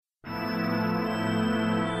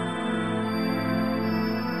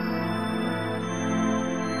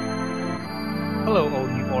Hello,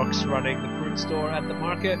 all you orcs running the fruit store at the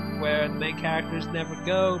market, where the main characters never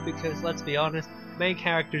go, because let's be honest, main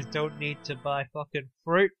characters don't need to buy fucking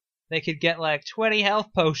fruit. They could get like 20 health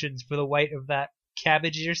potions for the weight of that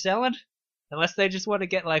cabbage you're selling. Unless they just want to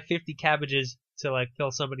get like 50 cabbages to like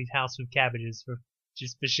fill somebody's house with cabbages for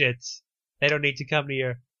just for shits. They don't need to come to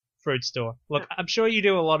your fruit store. Look, I'm sure you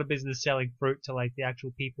do a lot of business selling fruit to like the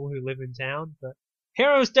actual people who live in town, but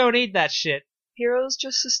heroes don't eat that shit. Heroes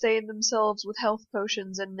just sustain themselves with health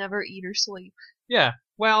potions and never eat or sleep. Yeah,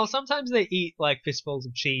 well, sometimes they eat like fistfuls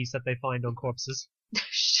of cheese that they find on corpses.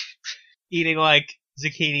 Eating like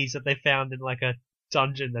zucchinis that they found in like a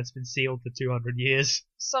dungeon that's been sealed for 200 years.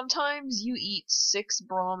 Sometimes you eat 6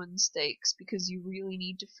 Brahmin steaks because you really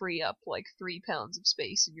need to free up like 3 pounds of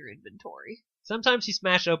space in your inventory. Sometimes you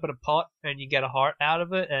smash open a pot and you get a heart out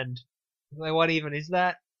of it, and like, what even is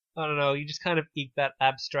that? I don't know, you just kind of eat that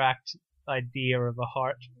abstract idea of a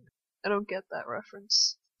heart. I don't get that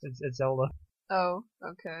reference. It's Zelda. Oh,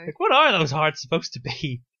 okay. Like, what are those hearts supposed to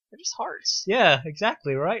be? They're just hearts. Yeah,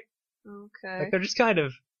 exactly, right? Okay. Like, they're just kind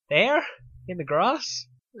of there, in the grass.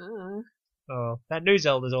 Oh, that new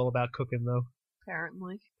Zelda's all about cooking, though.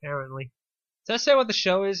 Apparently. Did I say what the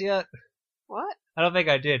show is yet? What? I don't think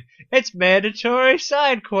I did. It's Mandatory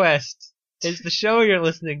Side Quest! Is the show you're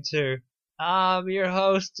listening to. I'm your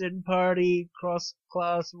host and party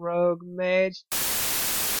cross-class rogue mage.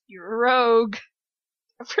 You're a rogue.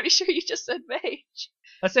 I'm pretty sure you just said mage.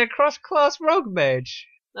 I said cross-class rogue mage.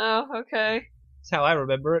 Oh, okay. That's how I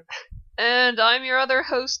remember it. And I'm your other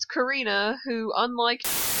host, Karina, who, unlike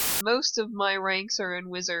most of my ranks are in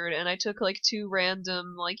wizard, and I took like 2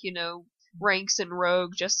 random, ranks in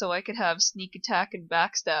rogue just so I could have sneak attack and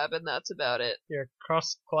backstab, and that's about it. You're a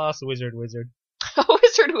cross-class wizard. Wizard.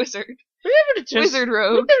 We haven't Wizard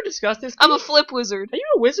rogue. We've never discussed this. I'm a flip wizard. Are you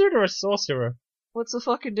a wizard or a sorcerer? What's the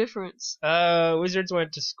fucking difference? Wizards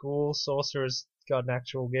went to school, sorcerers got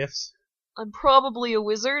actual gifts. I'm probably a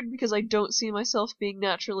wizard because I don't see myself being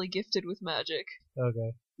naturally gifted with magic.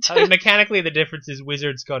 Okay. I mean, mechanically the difference is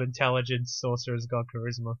wizards got intelligence, sorcerers got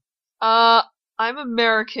charisma. I'm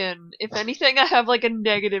American. If anything, I have like a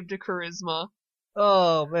negative to charisma.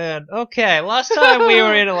 Oh, man. Okay, last time we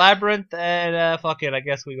were in a labyrinth, and fuck it, I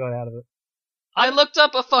guess we got out of it. I looked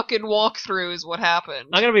up a fucking walkthrough is what happened.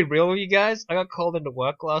 I'm gonna be real with you guys. I got called into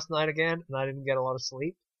work last night again, and I didn't get a lot of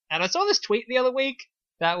sleep. And I saw this tweet the other week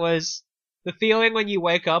that was the feeling when you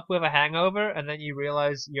wake up with a hangover, and then you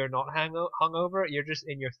realize you're not hungover, you're just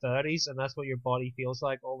in your 30s, and that's what your body feels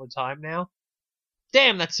like all the time now.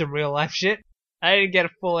 Damn, that's some real life shit. I didn't get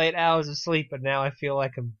a full 8 hours of sleep, and now I feel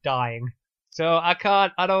like I'm dying. So I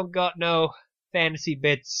don't got no fantasy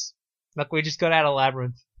bits. Like, we just got out of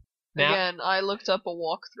labyrinth. Now, Again, I looked up a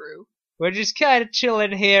walkthrough. we're just kind of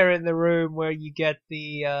chilling here in the room where you get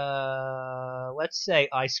the, let's say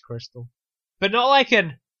ice crystal. But not like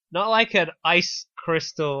an ice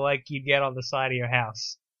crystal like you get on the side of your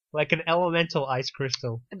house. Like an elemental ice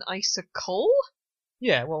crystal. An icicle?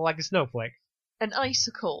 Yeah, well, like a snowflake. An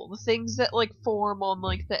icicle. The things that like form on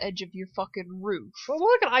like the edge of your fucking roof. Well,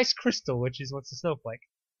 more like an ice crystal, which is what's a snowflake.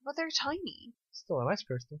 But they're tiny. Still an ice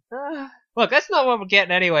crystal. Look, that's not what we're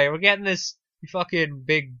getting anyway. We're getting this fucking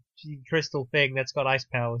big crystal thing that's got ice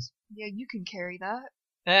powers. Yeah, you can carry that.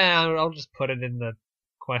 I'll just put it in the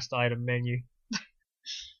quest item menu.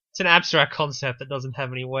 It's an abstract concept that doesn't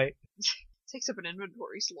have any weight. Takes up an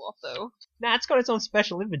inventory slot though. Nah, it's got its own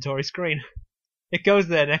special inventory screen. It goes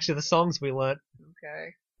there next to the songs we learnt.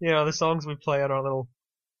 Okay. You know, the songs we play on our little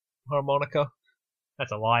harmonica.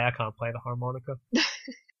 That's a lie, I can't play the harmonica.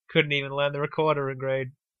 Couldn't even learn the recorder in grade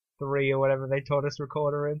 3 or whatever they taught us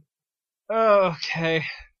recorder in. Oh, okay.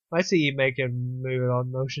 I see you making moving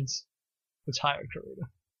on motions. I'm tired, Karina.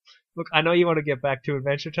 Look, I know you want to get back to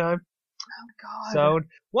Adventure Time. Oh god. So,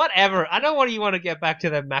 whatever. I know you want to get back to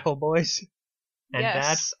the Mackle boys. And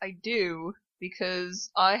yes, I do.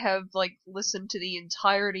 Because I have like listened to the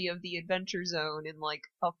entirety of the Adventure Zone in like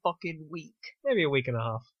a fucking week. Maybe a week and a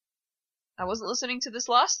half. I wasn't listening to this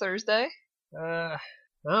last Thursday. Oh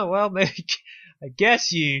well, maybe. I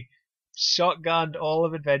guess you shotgunned all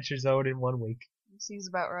of Adventure Zone in 1 week. Seems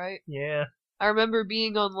about right. Yeah. I remember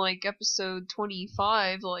being on like episode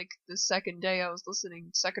 25, like the second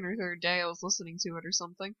or third day I was listening to it or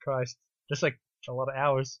something. Christ. Just like a lot of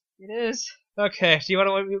hours. It is. Okay, do you want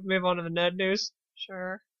to move on to the nerd news?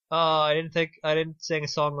 Sure. Oh, I didn't sing a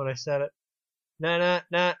song when I said it.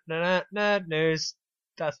 Nerd news.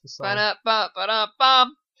 That's the song.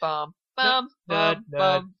 Ba-da-ba-ba-da-bum, bum, bum, bum,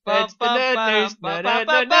 bum, It's the nerd news. What the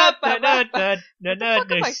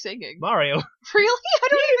fuck am I singing? Mario. Really? I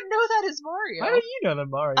don't even know that is Mario. How do you know the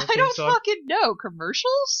Mario I don't song? fucking know.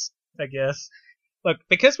 Commercials? I guess. Look,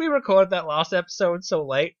 because we recorded that last episode so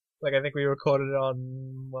late, like I think we recorded it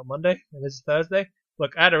on, Monday? And this is Thursday?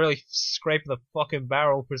 Look, I had to really scrape the fucking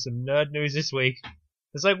barrel for some nerd news this week.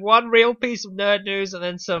 There's like one real piece of nerd news and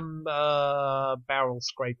then some, barrel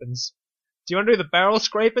scrapings. Do you want to do the barrel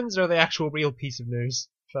scrapings or the actual real piece of news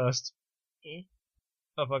first?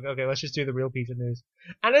 Oh fuck, okay, let's just do the real piece of news.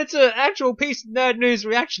 And it's an actual piece of nerd news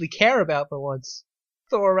we actually care about for once.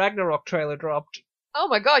 Thor Ragnarok trailer dropped. Oh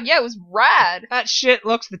my god, yeah, it was rad. That shit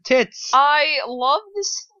looks the tits. I love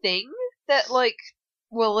this thing that, like,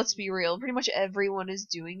 well, let's be real, pretty much everyone is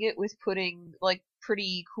doing it with putting, like,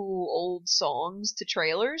 pretty cool old songs to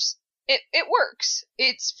trailers. It works.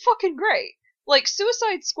 It's fucking great. Like,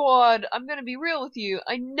 Suicide Squad, I'm gonna be real with you,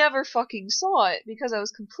 I never fucking saw it because I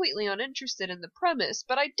was completely uninterested in the premise,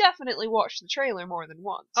 but I definitely watched the trailer more than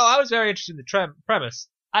once. Oh, I was very interested in the premise.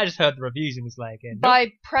 I just heard the reviews and was like,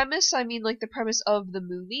 By premise, I mean, like, the premise of the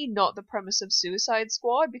movie, not the premise of Suicide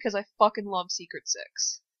Squad, because I fucking love Secret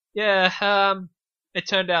Six. Yeah, it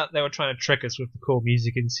turned out they were trying to trick us with the cool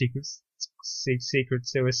music in Secret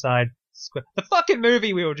Suicide Squad. The fucking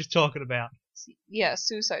movie we were just talking about. Yeah,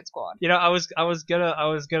 Suicide Squad. You know, I was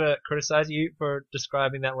gonna criticize you for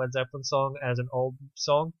describing that Led Zeppelin song as an old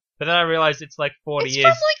song, but then I realized it's like 40 it's years.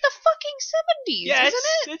 It's from like the fucking 70s, yeah, isn't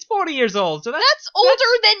it? It's 40 years old, so that's older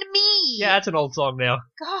than me! Yeah, that's an old song now.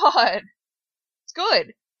 God. It's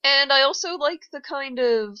good. And I also like the kind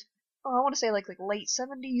of, I want to say like late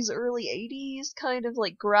 70s, early 80s kind of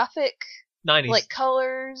like graphic 90s. Like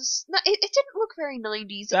colors. No, it didn't look very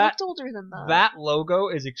 90s. It looked older than that. That logo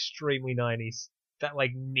is extremely 90s. That like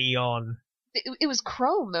neon. It was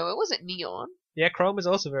chrome though. It wasn't neon. Yeah, chrome is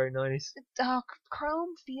also very 90s.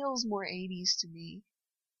 Chrome feels more 80s to me.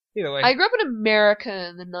 Either way. I grew up in America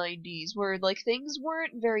in the 90s where like things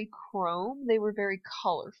weren't very chrome. They were very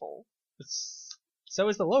colorful. So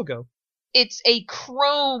is the logo. It's a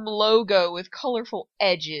chrome logo with colorful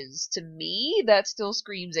edges. To me, that still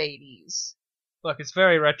screams 80s. Look, it's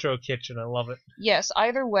very retro kitchen. I love it. Yes,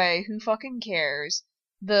 either way, who fucking cares?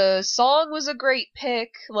 The song was a great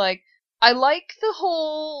pick. Like, I like the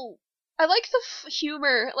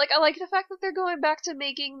humor. Like, I like the fact that they're going back to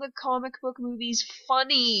making the comic book movies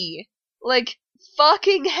funny. Like,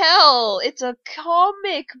 fucking hell, it's a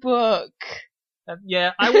comic book.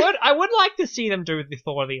 Yeah, I would like to see them do the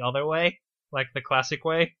Thor the other way, like the classic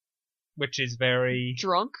way, which is very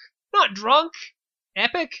drunk. Not drunk,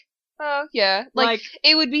 epic. Oh yeah, like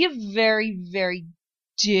it would be a very, very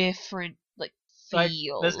different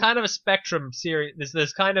feel. There's kind of a spectrum series.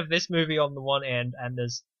 There's kind of this movie on the one end, and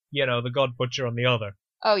there's the God Butcher on the other.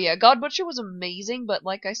 Oh yeah, God Butcher was amazing, but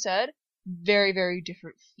like I said, very, very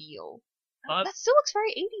different feel. That still looks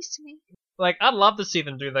very 80s to me. Like, I'd love to see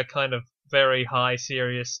them do that kind of very high,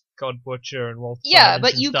 serious God Butcher and Wolf. Yeah,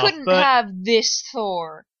 but you couldn't have this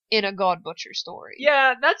Thor in a God Butcher story.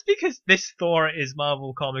 Yeah, that's because this Thor is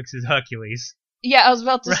Marvel Comics' Hercules. Yeah, I was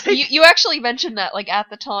about to say, you actually mentioned that, like, at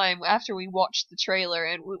the time, after we watched the trailer,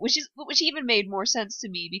 and which even made more sense to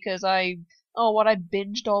me, because I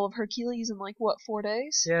binged all of Hercules in, 4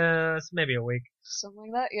 days? Yeah, it's maybe a week.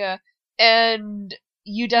 Something like that, yeah. And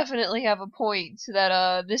you definitely have a point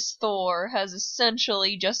that, this Thor has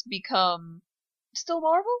essentially just become... Still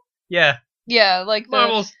Marvel? Yeah. Yeah, like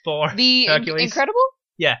Marvel's Thor. The Incredible?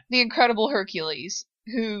 Yeah. The Incredible Hercules,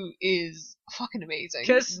 who is fucking amazing.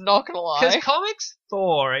 Not gonna lie. Because comics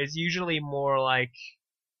Thor is usually more like...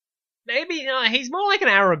 Maybe, he's more like an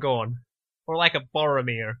Aragorn. Or like a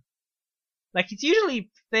Boromir. Like, he's usually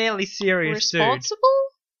fairly serious Responsible? Dude.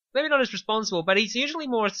 Maybe not as responsible, but he's usually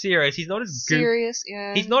more serious. He's not as serious,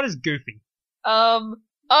 yeah. He's not as goofy.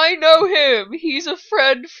 I know him. He's a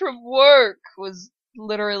friend from work. Was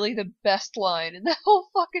literally the best line in the whole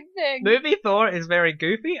fucking thing. Movie Thor is very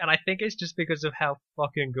goofy, and I think it's just because of how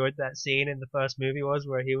fucking good that scene in the first movie was,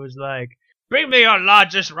 where he was like, "Bring me your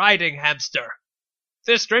largest riding hamster.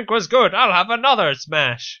 This drink was good. I'll have another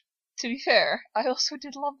smash." To be fair, I also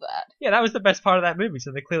did love that. Yeah, that was the best part of that movie,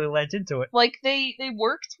 so they clearly lent into it. Like, they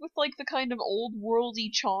worked with, the kind of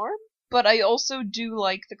old-worldy charm, but I also do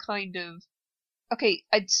like the kind of... Okay,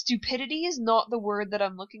 stupidity is not the word that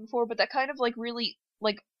I'm looking for, but that kind of, really,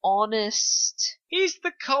 honest... He's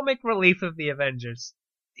the comic relief of the Avengers.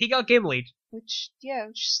 He got Gimli. Which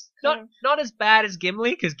not as bad as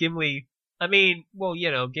Gimli, because Gimli... I mean, well,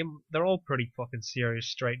 they're all pretty fucking serious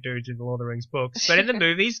straight dudes in the Lord of the Rings books. But in the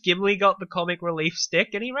movies, Gimli got the comic relief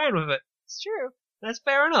stick and he ran with it. It's true. That's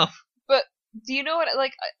fair enough. But do you know what?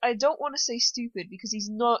 I don't want to say stupid because he's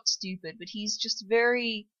not stupid, but he's just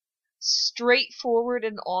very straightforward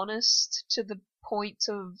and honest to the point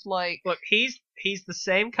of Look, he's the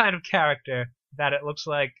same kind of character that it looks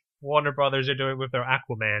like Warner Brothers are doing with their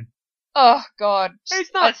Aquaman. Oh God.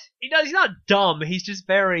 He's not. He's not dumb. He's just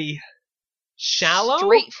very shallow.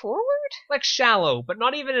 Straightforward? Like shallow, but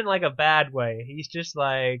not even in like a bad way. He's just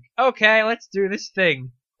like, okay, let's do this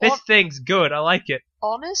thing. This thing's good. I like it.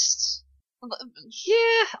 Honest?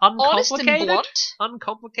 Yeah, uncomplicated. Honest and blunt?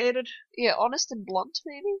 Uncomplicated. Yeah, honest and blunt,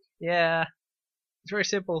 maybe? Yeah, it's very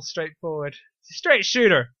simple, straightforward. It's a straight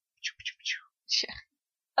shooter. Yeah.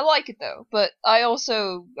 I like it though, but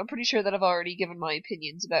I'm pretty sure that I've already given my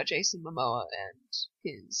opinions about Jason Momoa and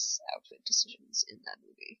his outfit decisions in that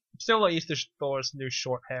movie. Still not used to Thor's new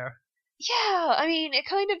short hair. Yeah, I mean, it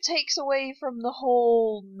kind of takes away from the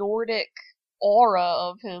whole Nordic aura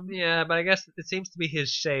of him. Yeah, but I guess it seems to be his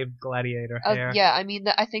shaved gladiator hair. Yeah, I mean,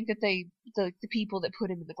 I think that the people that put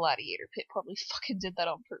him in the gladiator pit probably fucking did that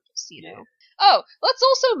on purpose, you know? Oh, let's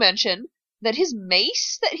also mention that his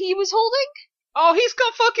mace that he was holding... Oh, he's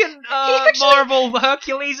got fucking Marvel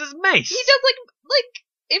Hercules' mace. He does like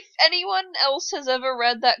if anyone else has ever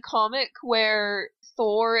read that comic where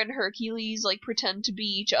Thor and Hercules like pretend to be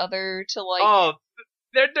each other to like. Oh,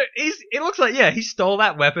 it looks like he stole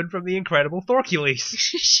that weapon from the Incredible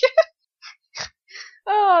Thorcules.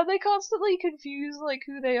 Oh, they constantly confuse like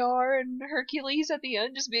who they are, and Hercules at the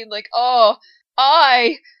end just being like, "Oh,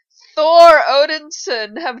 Thor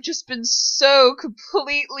Odinson, have just been so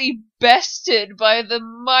completely bested by the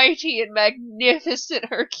mighty and magnificent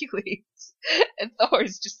Hercules." And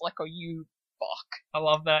Thor's just like, "Oh, you fuck." I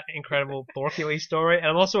love that Incredible Thorcules story, and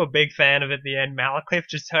I'm also a big fan of at the end Malekith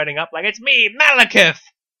just turning up like, "It's me, Malekith!"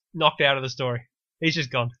 Knocked out of the story. He's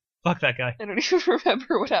just gone. Fuck that guy. I don't even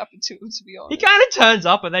remember what happened to him, to be honest. He kind of turns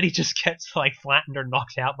up, and then he just gets like flattened or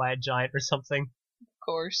knocked out by a giant or something. Of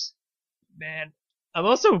course. Man. I'm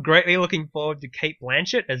also greatly looking forward to Cate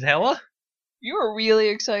Blanchett as Hela. You were really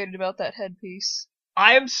excited about that headpiece.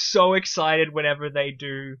 I am so excited whenever they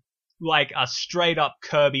do, like, a straight-up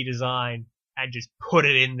Kirby design and just put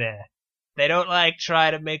it in there. They don't, like,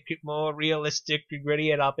 try to make it more realistic and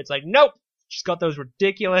gritty it up. It's like, nope! She's got those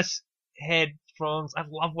ridiculous head throngs. I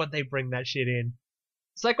love when they bring that shit in.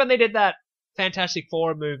 It's like when they did that Fantastic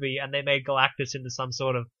Four movie and they made Galactus into some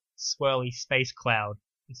sort of swirly space cloud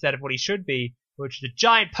instead of what he should be, which is a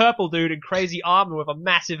giant purple dude in crazy armor with a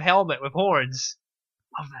massive helmet with horns.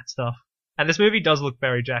 Love that stuff. And this movie does look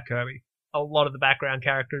very Jack Kirby. A lot of the background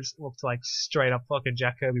characters look like straight up fucking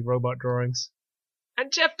Jack Kirby robot drawings.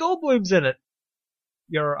 And Jeff Goldblum's in it.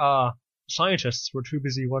 Your, scientists were too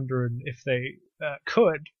busy wondering if they,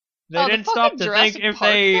 could. They didn't stop to think if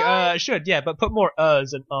they, should, yeah, but put more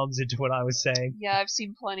and ums into what I was saying. Yeah, I've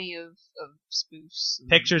seen plenty of spoofs.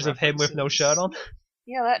 Pictures of him with no shirt on?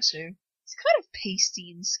 Yeah, that too. He's kind of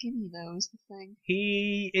pasty and skinny, though, is the thing.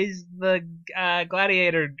 He is the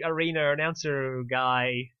gladiator arena announcer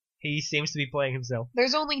guy. He seems to be playing himself.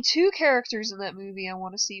 There's only 2 characters in that movie I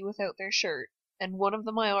want to see without their shirt, and one of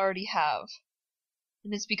them I already have.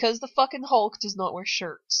 And it's because the fucking Hulk does not wear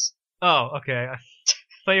shirts. Oh, okay. I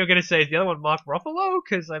thought you were going to say, is the other one Mark Ruffalo?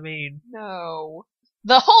 Because, I mean... No.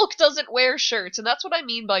 The Hulk doesn't wear shirts, and that's what I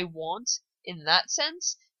mean by want, in that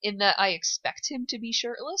sense. In that I expect him to be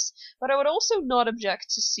shirtless, but I would also not object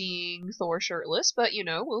to seeing Thor shirtless, but you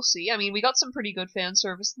know, we'll see. I mean, we got some pretty good fan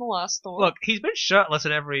service in the last Thor. Look, he's been shirtless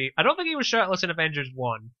in every... I don't think he was shirtless in Avengers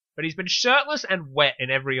 1, but he's been shirtless and wet in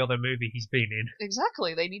every other movie he's been in.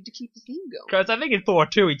 Exactly, they need to keep the theme going. Because I think in Thor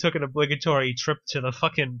 2 he took an obligatory trip to the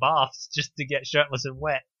fucking baths just to get shirtless and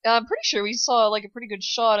wet. I'm pretty sure we saw like a pretty good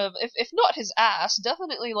shot of, if not his ass,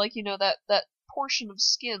 definitely like, you know, that portion of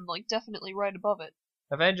skin, like definitely right above it.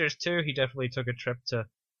 Avengers 2, he definitely took a trip to,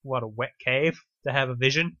 a wet cave to have a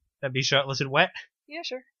vision and be shirtless and wet. Yeah,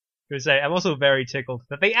 sure. I would say, I'm also very tickled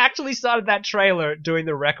that they actually started that trailer doing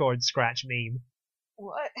the record scratch meme.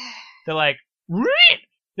 What? They're like,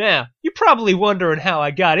 now, you're probably wondering how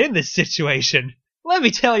I got in this situation. Let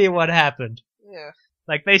me tell you what happened. Yeah.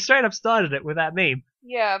 Like, they straight up started it with that meme.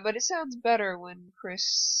 Yeah, but it sounds better when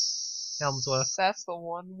Chris... Hemsworth. That's the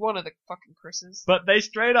one. One of the fucking Chris's. But they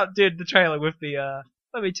straight up did the trailer with the,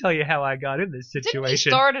 let me tell you how I got in this situation. Didn't we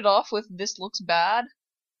start it off with "This looks bad"?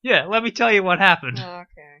 Yeah, let me tell you what happened.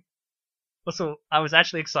 Okay. Also, I was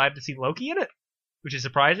actually excited to see Loki in it, which is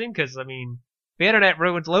surprising, because, I mean, the internet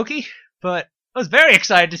ruins Loki, but I was very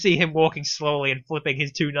excited to see him walking slowly and flipping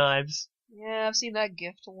his 2 knives. Yeah, I've seen that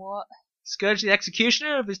gift a lot. Scourge the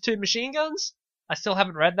Executioner of his 2 machine guns? I still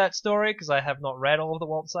haven't read that story, because I have not read all of the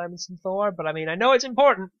Walt Simonson Thor, but I mean, I know it's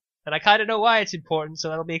important, and I kinda know why it's important, so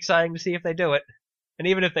that'll be exciting to see if they do it. And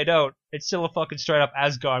even if they don't, it's still a fucking straight up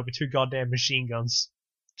Asgard with 2 goddamn machine guns.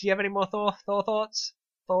 Do you have any more Thor thoughts?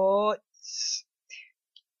 Thoughts?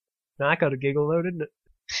 Nah, I got a giggle though, didn't it?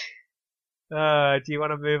 Do you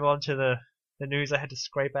want to move on to the news I had to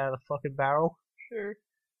scrape out of the fucking barrel? Sure.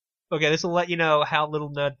 Okay, this will let you know how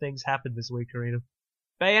little nerd things happened this week, Karina.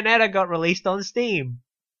 Bayonetta got released on Steam.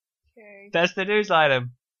 Okay. That's the news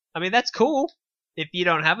item. I mean, that's cool. If you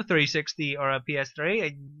don't have a 360 or a PS3,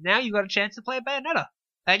 and now you got a chance to play Bayonetta.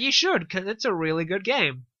 And you should, because it's a really good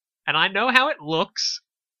game. And I know how it looks,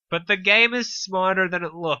 but the game is smarter than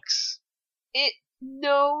it looks. It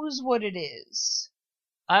knows what it is.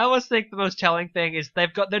 I always think the most telling thing is they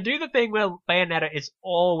do the thing where Bayonetta is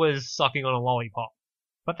always sucking on a lollipop.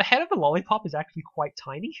 But the head of the lollipop is actually quite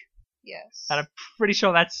tiny. Yes. And I'm pretty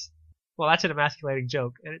sure that's an emasculating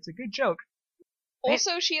joke, and it's a good joke.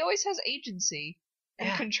 Also, she always has agency and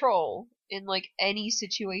Yeah. control in, like, any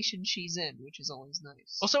situation she's in, which is always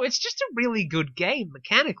nice. Also, it's just a really good game,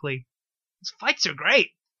 mechanically. Those fights are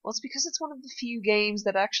great. Well, it's because it's one of the few games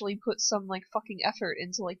that actually put some, like, fucking effort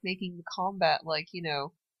into, like, making the combat, like, you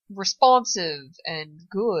know, responsive and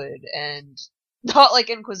good and not like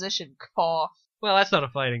Inquisition, cough. Well, that's not a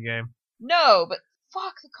fighting game. No, but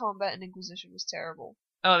fuck, the combat in Inquisition was terrible.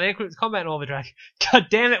 Oh, the combat and all the drag. God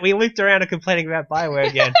damn it, we looped around and complaining about Bioware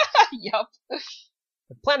again. Yup.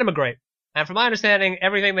 Platinum are great. And from my understanding,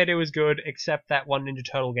 everything they do is good, except that one Ninja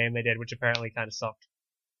Turtle game they did, which apparently kind of sucked.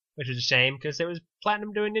 Which is a shame, because it was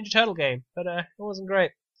Platinum doing Ninja Turtle game, but it wasn't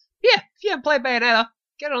great. Yeah, if you haven't played Bayonetta,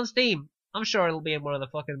 get it on Steam. I'm sure it'll be in one of the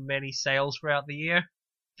fucking many sales throughout the year.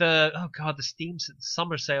 The Steam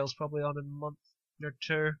summer sale's probably on in a month or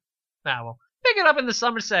two. Ah, well. Pick it up in the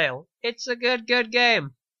summer sale. It's a good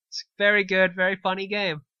game. It's a very good, very funny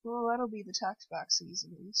game. Well, that'll be the tax back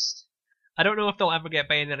season at least. I don't know if they'll ever get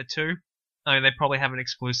Bayonetta 2. I mean, they probably have an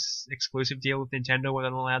exclusive deal with Nintendo where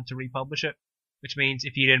they're not allowed to republish it. Which means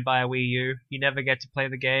if you didn't buy a Wii U, you never get to play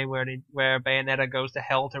the game where Bayonetta goes to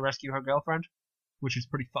hell to rescue her girlfriend. Which is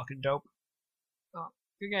pretty fucking dope. Oh,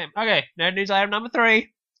 good game. Okay, nerd news item number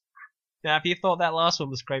 3. Now, if you thought that last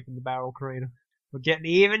one was scraping the barrel, Karina, we're getting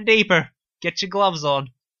even deeper. Get your gloves on.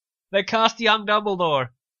 They cast young Dumbledore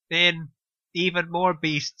in even more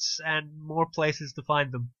beasts and more places to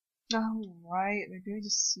find them. Oh, right. They're doing a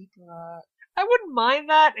sequel. I wouldn't mind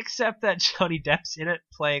that, except that Johnny Depp's in it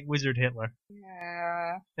playing Wizard Hitler.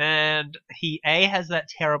 Yeah. And he A, has that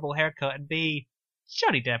terrible haircut, and B,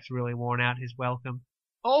 Johnny Depp's really worn out his welcome.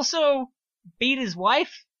 Also, beat his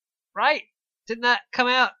wife, right? Didn't that come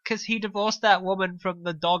out because he divorced that woman from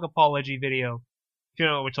the dog apology video? You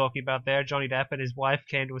know what we're talking about there. Johnny Depp and his wife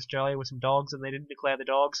came to Australia with some dogs and they didn't declare the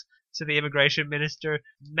dogs. So the immigration minister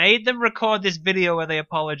made them record this video where they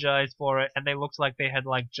apologized for it and they looked like they had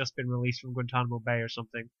just been released from Guantanamo Bay or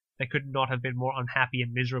something. They could not have been more unhappy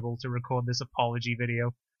and miserable to record this apology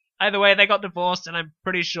video. Either way, they got divorced and I'm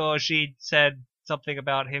pretty sure she said something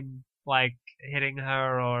about him, hitting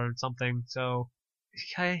her or something. So,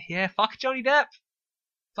 yeah, fuck Johnny Depp.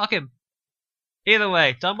 Fuck him. Either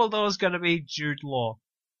way, Dumbledore's gonna be Jude Law.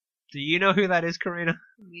 Do you know who that is, Karina?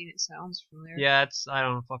 I mean, it sounds familiar. Yeah, I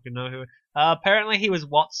don't fucking know who. Apparently he was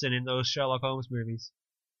Watson in those Sherlock Holmes movies.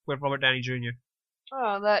 With Robert Downey Jr.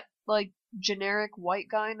 Oh, that, generic white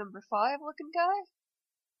guy, number 5 looking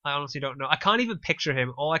guy? I honestly don't know. I can't even picture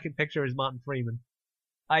him. All I can picture is Martin Freeman.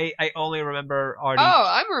 I only remember Artie. Oh,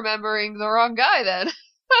 I'm remembering the wrong guy then.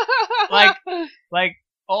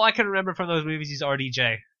 All I can remember from those movies is RDJ.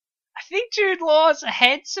 I think Jude Law's a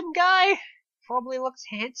handsome guy. Probably looks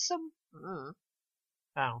handsome.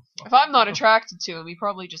 Oh. If I'm not attracted to him, he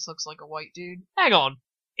probably just looks like a white dude. Hang on.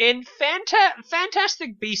 In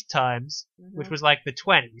Fantastic Beast times, which was the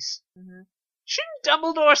 20s, shouldn't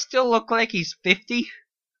Dumbledore still look like he's 50?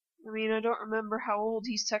 I mean, I don't remember how old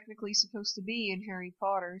he's technically supposed to be in Harry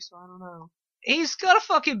Potter, so I don't know. He's got a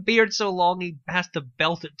fucking beard so long he has to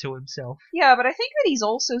belt it to himself. Yeah, but I think that he's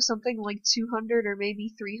also something like 200 or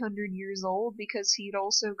maybe 300 years old because he'd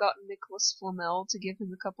also gotten Nicholas Flamel to give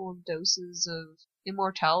him a couple of doses of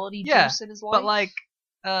immortality juice in his life.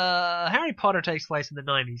 But Harry Potter takes place in the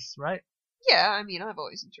 90s, right? Yeah, I mean, I've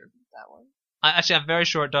always interpreted it that way. I'm very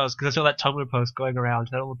sure it does because I saw that Tumblr post going around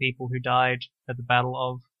that all the people who died at the Battle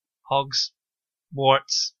of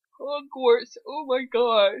Hogwarts. Hogwarts, oh my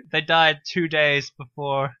god. They died 2 days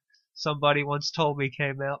before somebody once told me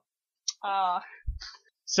came out.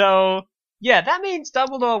 So, yeah, that means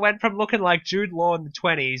Dumbledore went from looking like Jude Law in the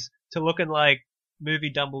 20s to looking like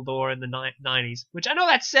movie Dumbledore in the 90s. Which I know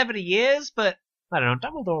that's 70 years, but I don't know.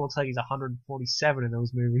 Dumbledore looks like he's 147 in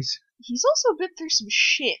those movies. He's also been through some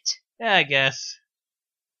shit. Yeah, I guess.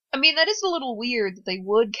 I mean, that is a little weird that they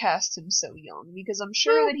would cast him so young, because I'm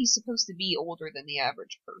sure that he's supposed to be older than the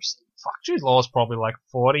average person. Fuck, Jude Law's probably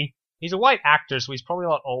 40. He's a white actor, so he's probably a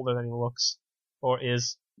lot older than he looks. Or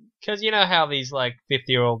is. Because you know how these,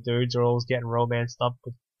 50-year-old dudes are always getting romanced up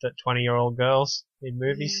with the 20-year-old girls in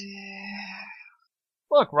movies? Yeah.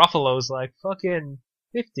 Look, Ruffalo's, fucking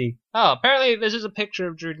 50. Oh, apparently this is a picture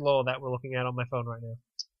of Jude Law that we're looking at on my phone right now.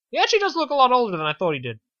 He actually does look a lot older than I thought he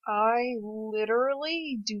did. I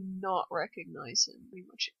literally do not recognize him very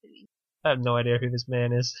much any. I have no idea who this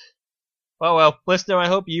man is. Well, listener, I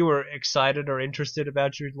hope you were excited or interested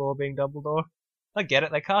about Jude Law being Dumbledore. I get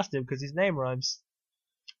it, they cast him because his name rhymes.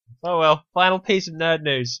 Oh well, final piece of nerd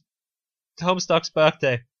news. It's Homestuck's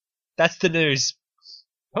birthday. That's the news.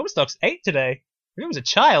 Homestuck's 8 today. If it was a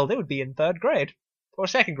child, it would be in 3rd grade. Or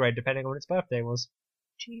 2nd grade, depending on when its birthday was.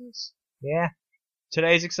 Jeez. Yeah.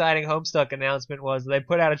 Today's exciting Homestuck announcement was they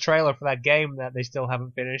put out a trailer for that game that they still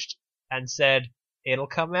haven't finished, and said, it'll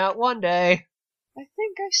come out one day. I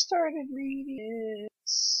think I started reading it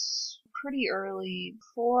pretty early,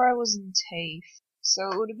 before I was in TAFE.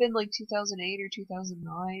 So it would have been 2008 or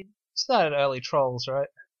 2009. Started early Trolls, right?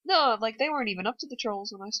 No, they weren't even up to the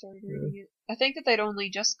Trolls when I started reading it. I think that they'd only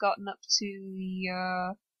just gotten up to the,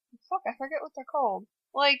 I forget what they're called.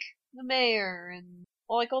 The mayor and,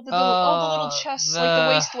 all the little chests, the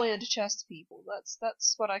wasteland chest people.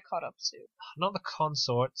 That's what I caught up to. Not the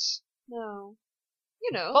consorts. No.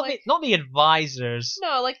 You know, not the advisors.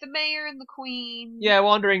 No, the mayor and the queen. Yeah,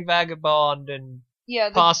 Wandering Vagabond and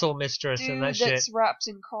Parcel Mistress and that shit. That's wrapped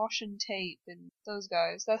in caution tape and those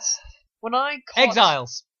guys. That's when I caught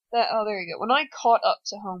Exiles. There you go. When I caught up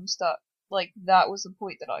to Homestuck, that was the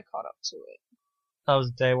point that I caught up to it. I was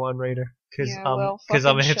a day one reader because fucking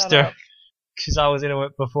I'm a shut hipster. up. Because I was into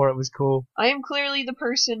it before it was cool. I am clearly the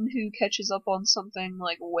person who catches up on something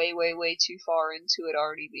way, way, way too far into it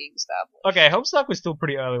already being established. Okay, Homestuck was still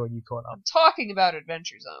pretty early when you caught up. I'm talking about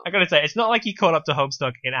Adventure Zone. I gotta say, it's not like you caught up to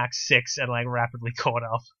Homestuck in Act 6 and rapidly caught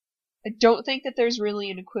up. I don't think that there's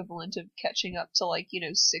really an equivalent of catching up to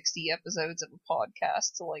 60 episodes of a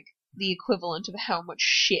podcast to the equivalent of how much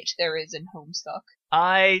shit there is in Homestuck.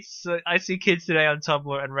 I see kids today on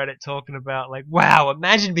Tumblr and Reddit talking about wow,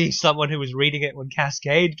 imagine being someone who was reading it when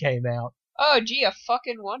Cascade came out. Oh gee, I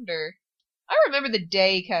fucking wonder. I remember the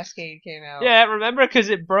day Cascade came out. Yeah, remember because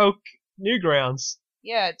it broke Newgrounds.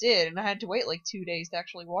 Yeah, it did, and I had to wait 2 days to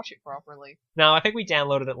actually watch it properly. No, I think we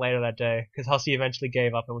downloaded it later that day because Hussey eventually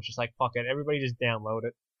gave up and was just fuck it, everybody just download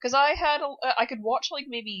it. Because I could watch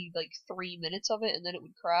maybe 3 minutes of it and then it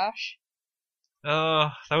would crash.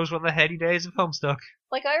 Those were the heady days of Homestuck.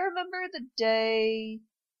 I remember the day.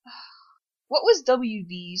 What was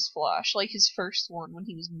WV's Flash? His first one when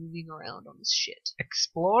he was moving around on his shit.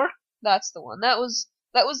 Explore? That's the one. That was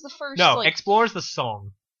the first. No, Explore's the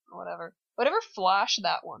song. Whatever Flash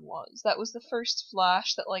that one was. That was the first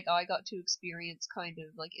Flash that I got to experience kind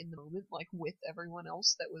of in the moment, with everyone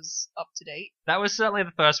else that was up to date. That was certainly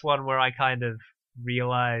the first one where I kind of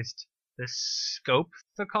realized the scope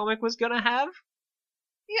the comic was gonna have.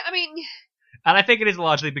 Yeah, I mean... And I think it is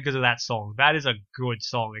largely because of that song. That is a good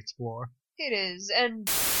song, Explore. It is, and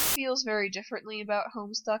feels very differently about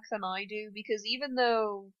Homestuck than I do, because even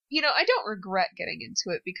though, I don't regret getting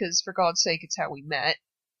into it, because for God's sake it's how we met,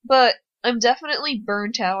 but I'm definitely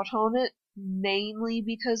burnt out on it, mainly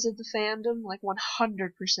because of the fandom, 100%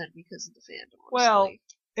 because of the fandom, honestly. Well,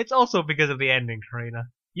 it's also because of the ending, Karina.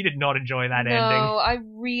 You did not enjoy that ending. No, I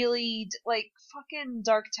really fucking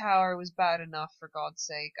Dark Tower was bad enough, for God's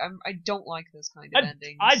sake. I don't like those kind of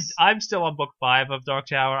endings. I'm still on book 5 of Dark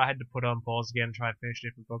Tower. I had to put on pause again and try and finish a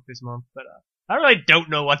different book this month, but I really don't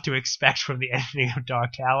know what to expect from the ending of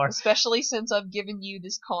Dark Tower. Especially since I've given you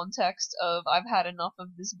this context of I've had enough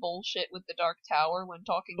of this bullshit with the Dark Tower when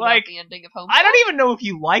talking about the ending of Homestuck. I don't even know if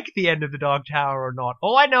you like the end of the Dark Tower or not.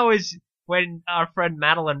 All I know is when our friend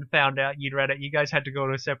Madeline found out you'd read it, you guys had to go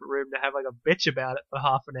to a separate room to have a bitch about it for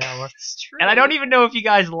half an hour. It's true. And I don't even know if you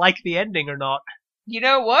guys like the ending or not. You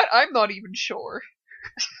know what? I'm not even sure.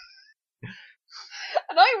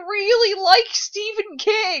 And I really like Stephen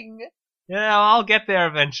King! Yeah, I'll get there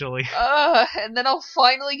eventually. And then I'll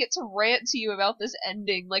finally get to rant to you about this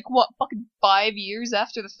ending, fucking 5 years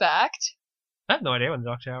after the fact? I have no idea when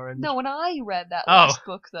Dark Tower ended. No, when I read that last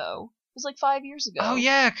book, though. It was 5 years ago. Oh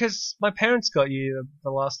yeah, because my parents got you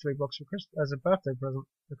the last 3 books for as a birthday present,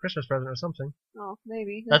 a Christmas present or something. Oh,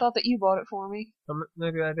 maybe. I thought that you bought it for me.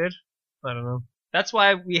 Maybe I did. I don't know. That's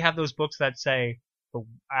why we have those books that say the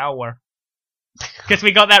hour. Because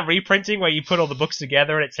we got that reprinting where you put all the books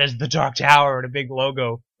together and it says the Dark Tower and a big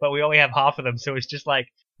logo, but we only have half of them, so it's just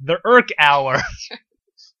the Urk Hour.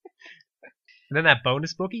 And then that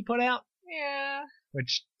bonus book he put out? Yeah.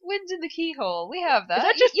 which, Winds in the Keyhole. We have that.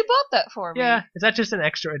 that just- you bought that for me. yeah, is that just an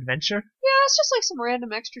extra adventure? Yeah, it's just like some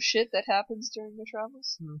random extra shit that happens during their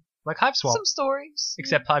travels. Like Hive Swap. Some stories.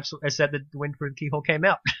 Except the Wind Through the Keyhole came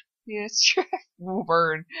out. Yeah, it's true. Ooh,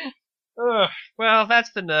 burn. Ugh, well,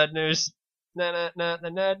 that's the nerd news. The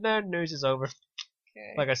nerd news is over.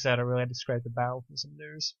 Okay. Like I said, I really had to scrape the barrel for some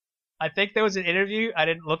news. I think there was an interview, I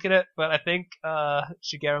didn't look at it, but I think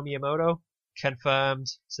Shigeru Miyamoto confirmed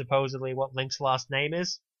supposedly what Link's last name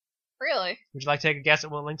is. Really? Would you like to take a guess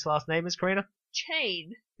at what Link's last name is, Karina?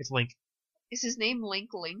 Chain. It's Link. Is his name Link?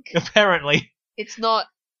 Apparently. It's not,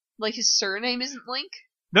 like, his surname isn't Link?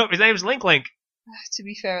 No, his name's Link. To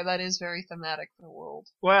be fair, that is very thematic for the world.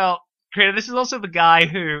 Well, Karina, this is also the guy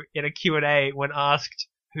who, in a Q&A, when asked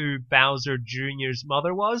who Bowser Jr.'s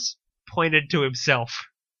mother was, pointed to himself.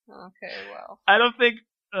 Okay, well. I don't think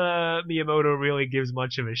Miyamoto really gives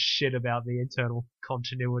much of a shit about the internal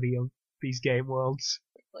continuity of these game worlds.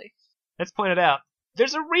 Really. Let's point it out.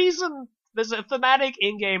 There's a thematic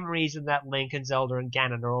in-game reason that Link and Zelda and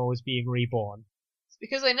Ganon are always being reborn. It's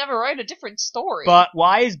because they never write a different story. But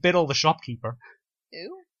why is Biddle the shopkeeper?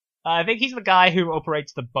 Who? I think he's the guy who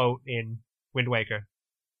operates the boat in Wind Waker.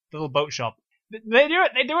 The little boat shop. They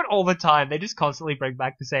do it all the time. They just constantly bring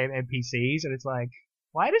back the same NPCs, and it's like,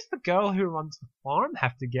 why does the girl who runs the farm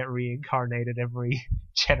have to get reincarnated every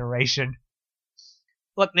generation?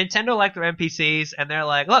 Look, Nintendo like their NPCs, and they're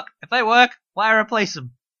like, look, if they work, why replace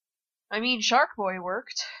them? I mean, Shark Boy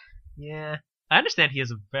worked. Yeah. I understand he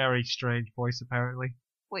has a very strange voice, apparently.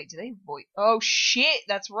 Wait, do they voice? Oh shit,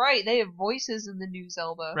 that's right. They have voices in the new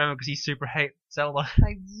Zelda. Remember, because he super hates Zelda. I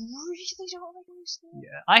really don't like voice.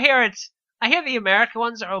 Yeah. I hear the American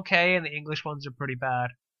ones are okay, and the English ones are pretty bad.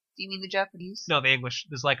 Do you mean the Japanese? No, the English.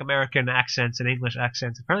 There's like American accents and English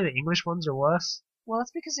accents. Apparently the English ones are worse. Well,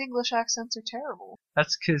 that's because English accents are terrible.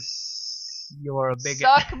 That's because you're a bigot.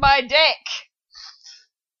 Suck my dick!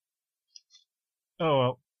 Oh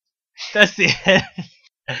well. That's the end.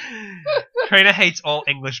 Karina hates all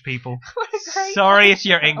English people. What a great Sorry if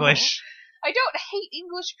you're intro. English. I don't hate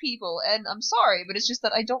English people, and I'm sorry, but it's just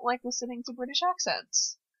that I don't like listening to British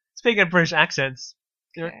accents. Speaking of British accents,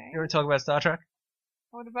 you Okay. want to talk about Star Trek?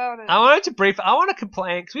 What about it? I want to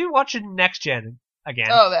complain, because we were watching Next Gen again.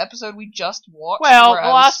 Oh, the episode we just watched Well, where the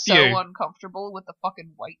I was last so few. uncomfortable with the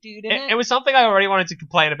fucking white dude in it. It was something I already wanted to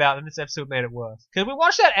complain about, and this episode made it worse. Because we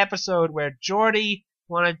watched that episode where Geordi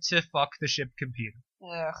wanted to fuck the ship computer.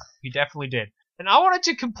 Ugh. He definitely did. And I wanted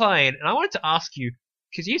to complain, and I wanted to ask you,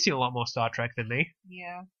 because you've seen a lot more Star Trek than me.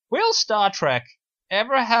 Yeah. Will Star Trek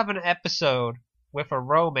ever have an episode with a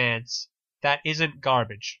romance that isn't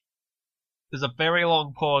garbage? There's a very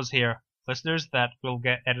long pause here, listeners, that will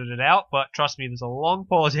get edited out, but trust me, there's a long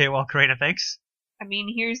pause here while Karina thinks. I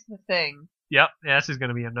mean, here's the thing. Yep, yeah, this is going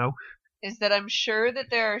to be a no. Is that I'm sure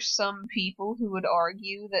that there are some people who would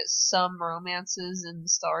argue that some romances in the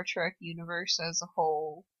Star Trek universe as a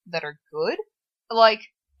whole that are good. Like,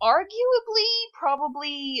 arguably,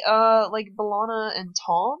 probably, like B'Elanna and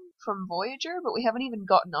Tom from Voyager, but we haven't even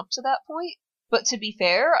gotten up to that point. But to be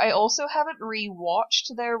fair, I also haven't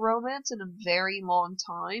rewatched their romance in a very long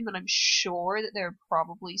time, and I'm sure that there are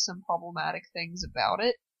probably some problematic things about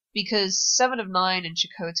it. Because 7 of 9 and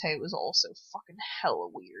Chakotay was also fucking hella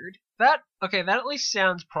weird. That at least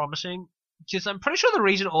sounds promising, because I'm pretty sure the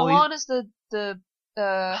reason all these... Alana's the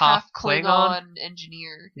half Klingon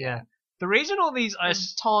engineer. Yeah. The reason all these... And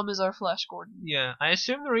Tom is our Flash Gordon. Yeah, I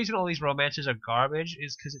assume the reason all these romances are garbage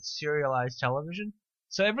is because it's serialized television.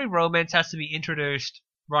 So every romance has to be introduced,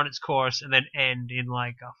 run its course, and then end in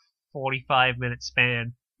like a 45-minute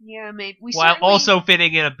span. Yeah, maybe. While also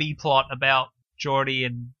fitting in a B-plot about Geordi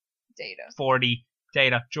and Data. 40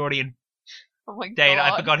 Data. Geordi and Oh my Data.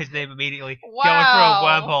 god. I forgot his name immediately. Wow. Going through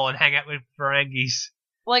a wormhole and hang out with Ferengis.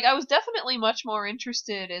 Like, I was definitely much more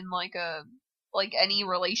interested in like any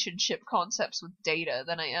relationship concepts with Data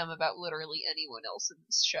than I am about literally anyone else in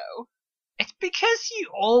this show. It's because you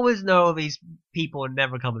always know these people are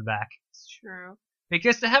never coming back. It's true.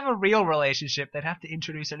 Because to have a real relationship, they'd have to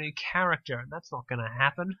introduce a new character, and that's not gonna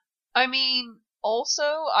happen. I mean,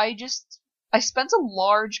 also, I spent a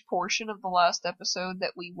large portion of the last episode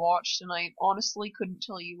that we watched, and I honestly couldn't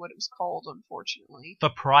tell you what it was called, unfortunately. The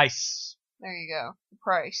price. There you go. The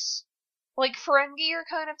price. Like, Ferengi are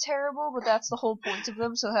kind of terrible, but that's the whole point of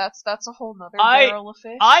them, so that's a whole nother barrel of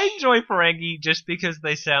fish. I enjoy Ferengi just because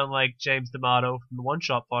they sound like James D'Amato from the One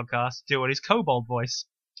Shot podcast doing his kobold voice.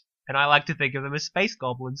 And I like to think of them as space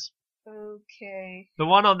goblins. Okay. The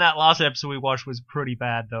one on that last episode we watched was pretty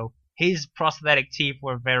bad, though. His prosthetic teeth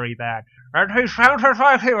were very bad. And he sounded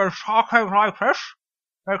like he was talking like this.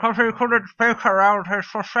 because he couldn't speak around his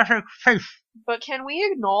prosthetic face. But can we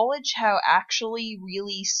acknowledge how actually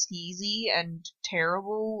really skeezy and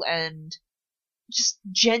terrible and just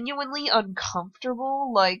genuinely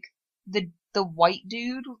uncomfortable, like, the white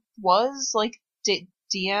dude was? Like,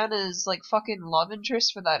 Deanna's, like, fucking love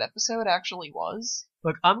interest for that episode actually was?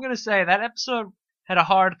 Look, I'm gonna say that episode had a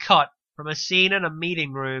hard cut from a scene in a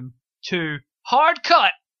meeting room to hard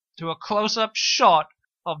cut to a close-up shot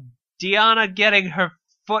of Deanna getting her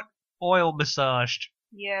foot oil massaged.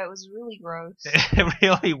 Yeah, it was really gross. It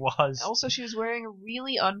really was. Also, she was wearing a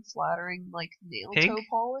really unflattering, like, nail Pink? toe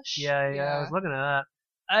polish. Yeah, I was looking at that.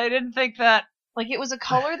 I didn't think that. Like, it was a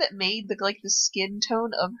color that made the skin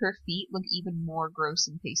tone of her feet look even more gross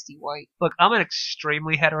and pasty white. Look, I'm an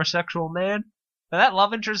extremely heterosexual man, but that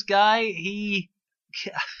love interest guy, he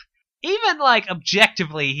even like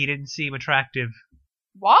objectively, he didn't seem attractive.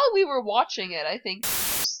 While we were watching it, I think.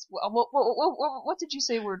 What did you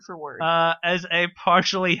say word for word? As a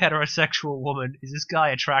partially heterosexual woman, is this guy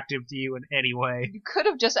attractive to you in any way? You could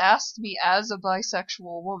have just asked me as a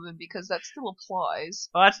bisexual woman, because that still applies.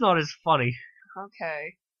 Well, that's not as funny.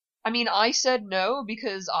 Okay. I mean, I said no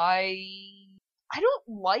because I don't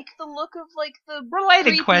like the look of, like, the Related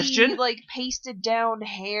creepy, question. like, pasted down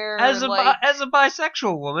hair. As a like, as a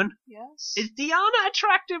bisexual woman, yes. is Deanna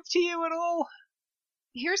attractive to you at all?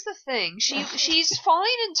 Here's the thing. She's fine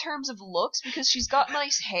in terms of looks because she's got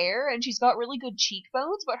nice hair and she's got really good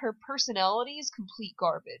cheekbones, but her personality is complete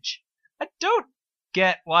garbage. I don't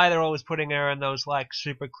get why they're always putting her in those like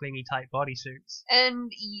super clingy type bodysuits.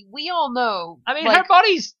 And we all know. I mean, like, her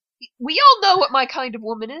body's. we all know what my kind of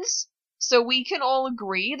woman is, so we can all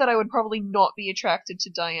agree that I would probably not be attracted to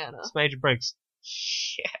Diana. It's Major Briggs.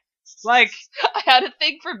 Yes. Like, I had a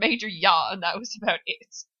thing for Major Ya, and that was about it.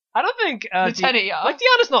 I don't think Lieutenant Ya. like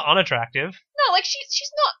Deanna's not unattractive. No, like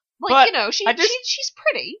she's not But like, you know, she's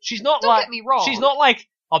pretty. She's not Don't like get me wrong. she's not like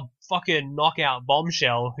a fucking knockout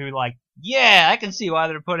bombshell who like, yeah, I can see why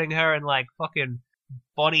they're putting her in like fucking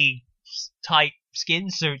body tight skin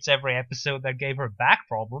suits every episode that gave her back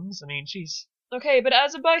problems. I mean, she's Okay, but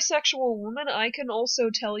as a bisexual woman, I can also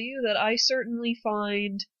tell you that I certainly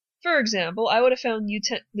find, for example, I would have found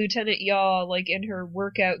Lieutenant Ya, like, in her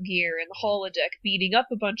workout gear in the holodeck beating up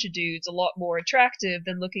a bunch of dudes a lot more attractive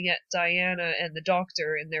than looking at Diana and the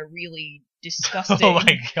Doctor in their really disgusting oh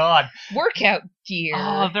my god. workout gear.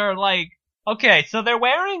 Oh, they're like, okay, so they're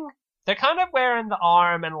kind of wearing the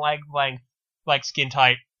arm and leg length like skin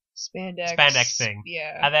tight spandex thing.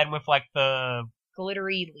 Yeah. And then with like the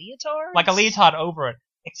Glittery leotards? like a leotard over it.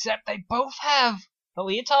 Except they both have the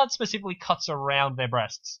leotard specifically cuts around their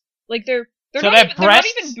breasts. Like they're So not their even, they're not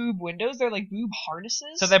breasts- even boob windows, they're like boob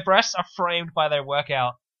harnesses. So their breasts are framed by their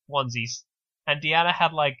workout onesies. And Deanna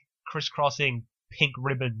had like crisscrossing pink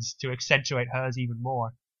ribbons to accentuate hers even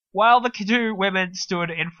more. While the two women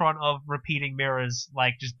stood in front of repeating mirrors,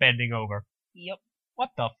 like just bending over. Yep. What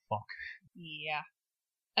the fuck? Yeah.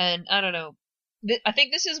 And I don't know. I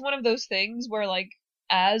think this is one of those things where, like,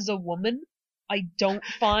 as a woman, I don't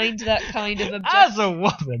find that kind of As a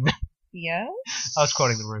woman. Yes? I was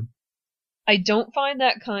quoting The Room. I don't find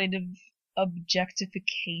that kind of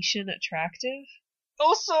objectification attractive.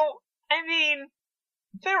 Also, I mean,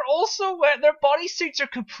 they're also their bodysuits are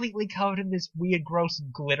completely covered in this weird, gross,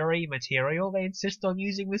 glittery material they insist on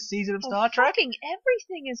using this season of Star Trek. Fucking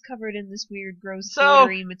everything is covered in this weird, gross, So,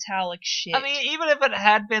 glittery, metallic shit. I mean, even if it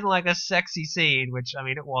had been like a sexy scene, which, I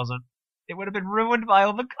mean, it wasn't, it would have been ruined by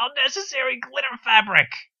all the unnecessary glitter fabric.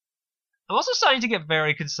 I'm also starting to get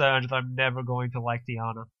very concerned that I'm never going to like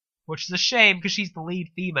Deanna, which is a shame because she's the lead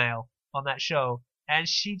female on that show, and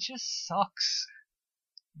she just sucks.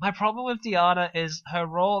 My problem with Deanna is her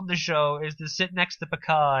role on the show is to sit next to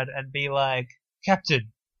Picard and be like,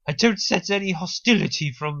 Captain, I don't sense any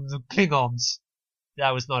hostility from the Klingons.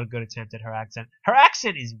 That was not a good attempt at her accent. Her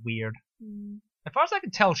accent is weird. As far as I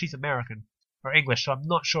can tell, she's American. Or English, so I'm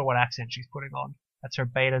not sure what accent she's putting on. That's her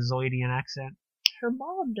Beta-Zoidian accent. Her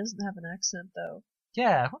mom doesn't have an accent, though.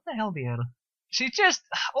 Yeah, what the hell, Deanna? She just,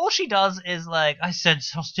 all she does is like, I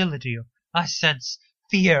sense hostility. I sense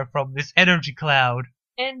fear from this energy cloud.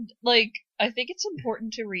 And, like, I think it's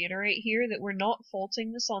important to reiterate here that we're not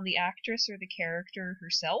faulting this on the actress or the character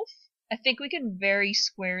herself. I think we can very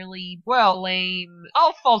squarely blame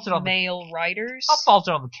I'll fault it on male writers. I'll fault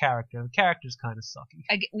it on the character. The character's kind of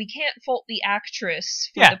sucky. We can't fault the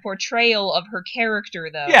actress for Yeah. the portrayal of her character,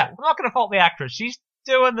 though. Yeah, I'm not going to fault the actress. She's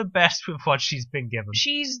doing the best with what she's been given.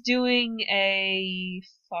 She's doing a...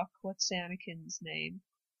 Fuck, what's Anakin's name?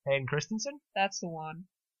 Hayden Christensen? That's the one.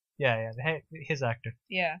 Yeah, his actor.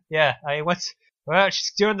 Yeah. Yeah, I mean, well,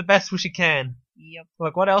 she's doing the best what she can. Yep.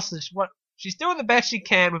 Look, what else is, She's doing the best she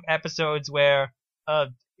can with episodes where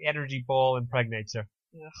energy ball impregnates her.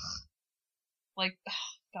 Ugh. Like, oh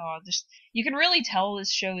God, you can really tell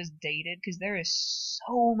this show is dated because there is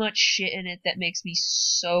so much shit in it that makes me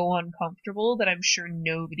so uncomfortable that I'm sure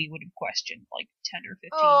nobody would have questioned like 10 or 15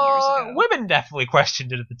 years ago. Women definitely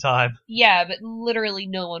questioned it at the time. Yeah, but literally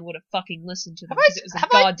no one would have fucking listened to them Have because it was the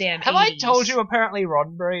goddamn 80s. Have I told you, apparently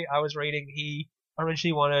Roddenberry, I was reading, he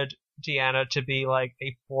originally wanted Deanna to be like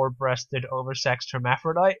a four-breasted, oversexed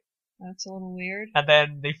hermaphrodite. That's a little weird. And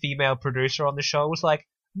then the female producer on the show was like,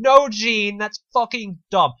 no, Gene, that's fucking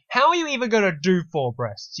dumb. How are you even gonna do four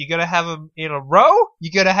breasts? You gonna have them in a row? You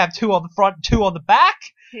gonna have two on the front, two on the back?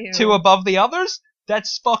 Ew. Two above the others?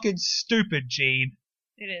 That's fucking stupid, Gene.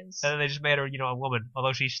 It is. And then they just made her, a woman,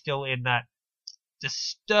 although she's still in that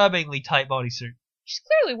disturbingly tight bodysuit. She's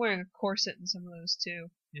clearly wearing a corset in some of those too.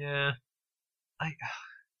 Yeah.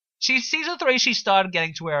 Season 3, she started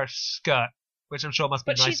getting to wear a skirt, which I'm sure must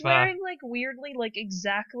be But nice she's for her. wearing like weirdly like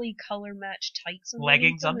exactly color matched tights underneath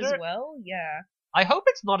Leggings them under as it? well. Yeah. I hope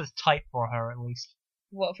it's not as tight for her, at least.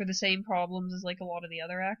 What, for the same problems as like a lot of the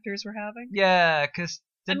other actors were having? Yeah, because...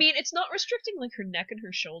 I mean, it's not restricting like her neck and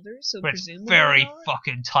her shoulders, so But it's presumably very not.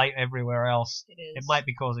 fucking tight everywhere else. It is. It might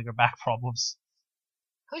be causing her back problems.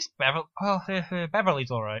 At least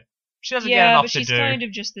Beverly's alright. She doesn't get Yeah, enough but to she's do. kind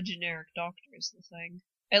of just the generic doctor is the thing.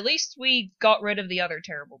 At least we got rid of the other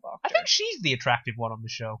terrible doctor. I think she's the attractive one on the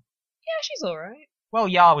show. Yeah, she's alright. Well,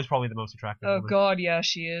 Yar was probably the most attractive Oh woman. god, yeah,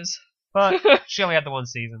 she is. But she only had the one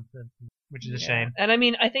season, which is a shame. And I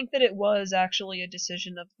mean, I think that it was actually a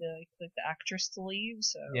decision of the actress to leave,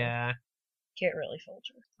 so Yeah. can't really fault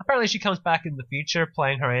her. Apparently she comes back in the future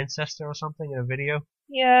playing her ancestor or something in a video.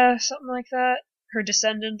 Yeah, something like that. Her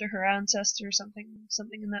descendant or her ancestor, something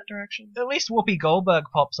in that direction. At least Whoopi Goldberg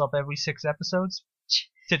pops up every 6 episodes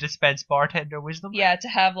to dispense bartender wisdom. Yeah, to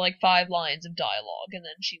have like 5 lines of dialogue and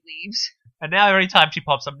then she leaves. And now every time she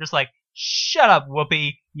pops up, I'm just like, shut up,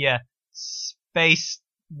 Whoopi, you space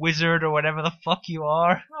wizard or whatever the fuck you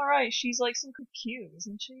are. Alright, she's like some Q,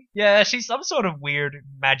 isn't she? Yeah, she's some sort of weird,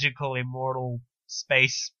 magical, immortal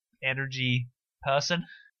space energy person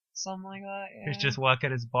Something like that, yeah. who's just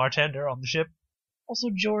working as a bartender on the ship. Also,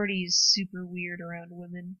 Geordie's super weird around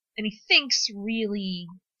women. And he thinks really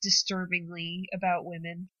disturbingly about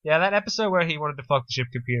women. Yeah, that episode where he wanted to fuck the ship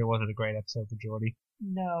computer wasn't a great episode for Geordie.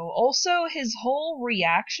 No. Also, his whole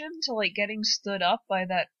reaction to, like, getting stood up by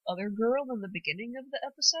that other girl in the beginning of the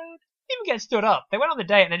episode. He didn't get stood up. They went on the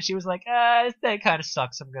date and then she was like, this date kind of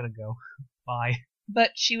sucks, I'm gonna go. Bye.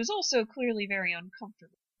 But she was also clearly very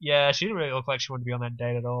uncomfortable. Yeah, she didn't really look like she wanted to be on that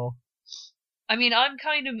date at all. I mean, I'm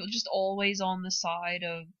kind of just always on the side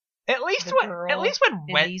of At least the girl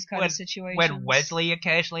in these kind of situations. when Wesley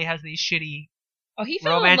occasionally has these shitty... Oh, he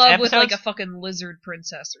fell in romance love with like episodes? a fucking lizard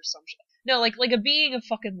princess or some shit. No, like a being of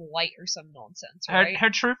fucking light or some nonsense, right? Her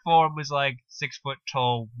true form was like 6 foot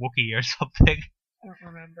tall Wookiee or something. I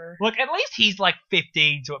don't remember. Look, at least he's like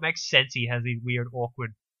 15, so it makes sense he has these weird,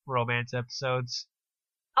 awkward romance episodes.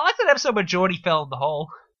 I like that episode where Geordie fell in the hole.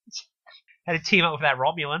 Had to team up with that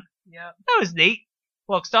Romulan. Yeah. That was neat.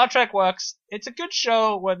 Look, Star Trek works. It's a good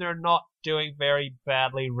show when they're not doing very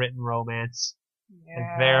badly written romance.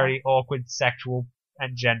 And very awkward sexual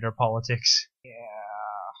and gender politics. Yeah.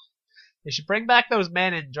 They should bring back those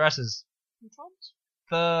men in dresses. Which ones?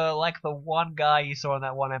 The one guy you saw in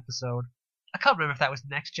that one episode. I can't remember if that was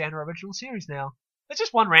Next Gen or original series now. There's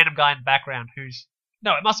just one random guy in the background who's...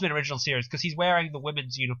 No, it must have been original series, because he's wearing the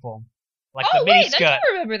women's uniform. Like the mini skirt. I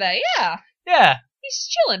do remember that, yeah. Yeah. He's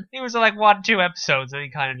chilling. He was in like 1-2 episodes, and he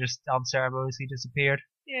kind of just unceremoniously disappeared.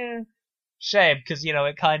 Yeah. Shame, because,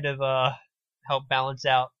 it kind of, helped balance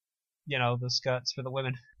out, the skirts for the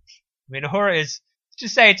women. I mean, Uhura is...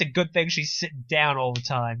 Just say it's a good thing she's sitting down all the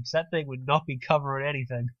time, because that thing would not be covering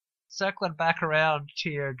anything. Circling back around to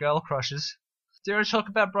your girl crushes. Do you want to talk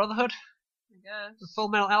about Brotherhood? I guess. The Full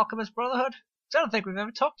Metal Alchemist Brotherhood? I don't think we've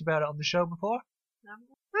ever talked about it on the show before. No?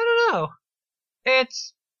 I don't know.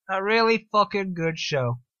 It's a really fucking good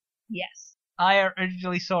show. Yes. I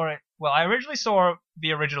originally saw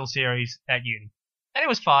the original series at uni. And it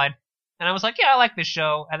was fine. And I was like, yeah, I like this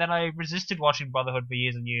show. And then I resisted watching Brotherhood for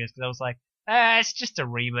years and years, because I was like, it's just a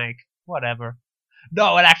remake. Whatever.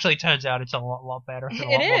 No, it actually turns out it's a lot better.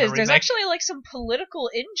 It is. There's actually like some political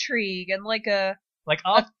intrigue and like a...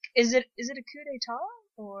 Is it a coup d'etat?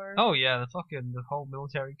 Or... Oh yeah, the whole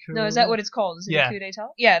military coup. No, is that what it's called? Is it a coup d'etat?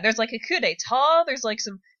 Yeah, there's like a coup d'etat, there's like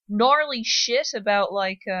some gnarly shit about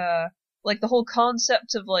like the whole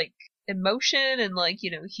concept of like emotion and like,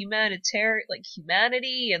 humanitarian, like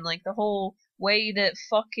humanity and like the whole way that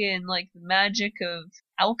fucking, like, the magic of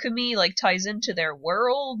alchemy, like, ties into their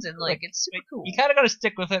world, and, like, it's super cool. You kind of got to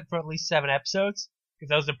stick with it for at least 7 episodes, because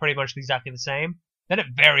those are pretty much exactly the same. Then it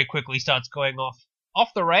very quickly starts going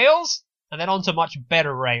off the rails, and then onto much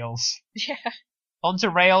better rails. Yeah. Onto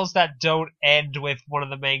rails that don't end with one of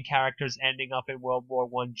the main characters ending up in World War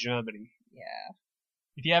I Germany. Yeah.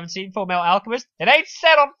 If you haven't seen Full Metal Alchemist, it ain't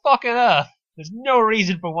set on fucking Earth. There's no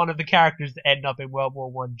reason for one of the characters to end up in World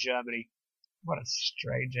War I Germany. What a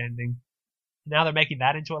strange ending. Now they're making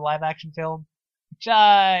that into a live-action film, which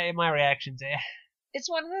my reaction to... It's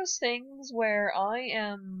one of those things where I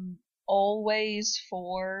am always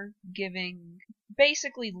for giving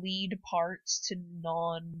basically lead parts to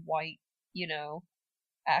non-white,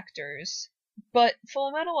 actors. But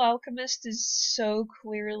Full Metal Alchemist is so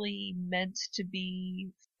clearly meant to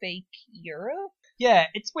be fake Europe. Yeah,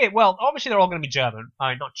 it's weird. Well, obviously they're all going to be German.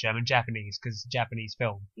 Not German, Japanese, because Japanese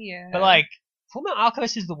film. Yeah. But, Full Metal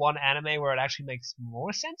Alchemist is the one anime where it actually makes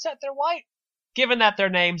more sense that they're white. Given that their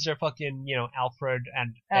names are fucking, Alfred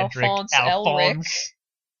and Alphonse, Edric, Elric. Alphonse,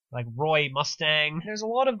 like Roy Mustang. There's a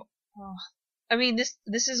lot of... I mean,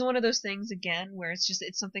 this is one of those things, again, where it's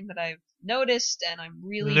something that I've noticed, and I'm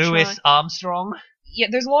really Louis Armstrong. Yeah,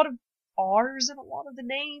 there's a lot of R's in a lot of the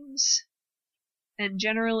names. And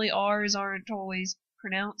generally R's aren't always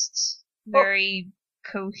pronounced very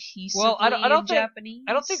cohesively in Japanese.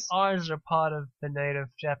 I don't think R's are part of the native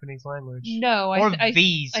Japanese language. No,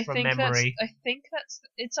 V's I from think memory.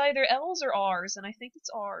 it's either L's or R's, and I think it's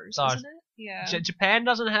R's, isn't it? Yeah. Japan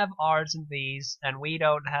doesn't have R's and V's, and we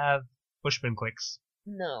don't have Bushman clicks.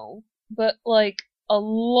 No, but a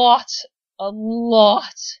lot of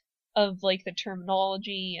the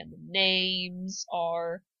terminology and the names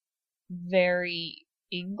are very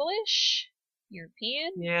English,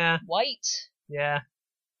 European, yeah, white. Yeah.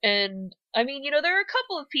 And, I mean, there are a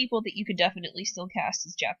couple of people that you could definitely still cast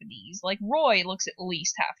as Japanese. Like, Roy looks at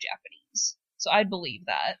least half Japanese. So I'd believe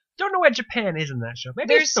that. Don't know where Japan is in that show.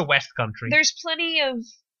 Maybe it's the West Country. There's plenty of...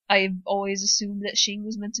 I've always assumed that Xing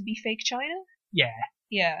was meant to be fake China. Yeah.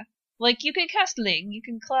 Yeah. You can cast Ling, you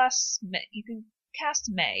can cast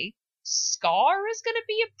Mei. Scar is gonna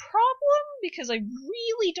be a problem, because I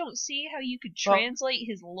really don't see how you could translate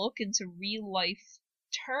his look into real life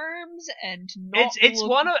terms and not it's look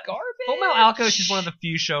one of garbage. Full Metal Alchemist is one of the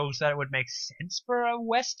few shows that it would make sense for a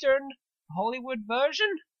Western Hollywood version.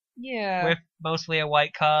 Yeah. With mostly a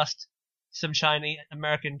white cast, some Chinese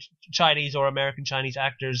or American Chinese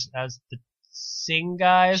actors as the Xing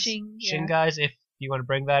guys. Xing guys, if you want to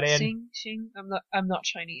bring that in. Xing. I'm not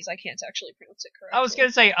Chinese. I can't actually pronounce it correctly. I was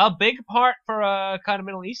gonna say a big part for a kind of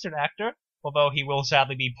Middle Eastern actor, although he will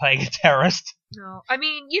sadly be playing a terrorist. No, I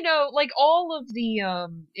mean, all of the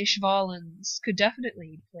Ishvalans could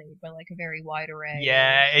definitely be played by a very wide array.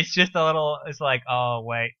 Yeah, it's just a little. It's like, oh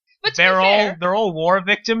wait, but they're all war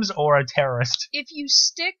victims or a terrorist. If you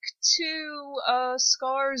stick to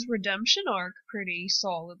Scar's redemption arc pretty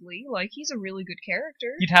solidly, he's a really good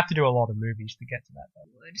character. You'd have to do a lot of movies to get to that.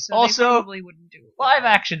 So also, they probably wouldn't do it. Live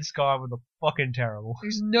action Scar would look fucking terrible.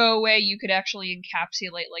 There's no way you could actually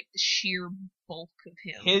encapsulate the sheer bulk of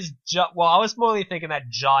him. I was more thinking that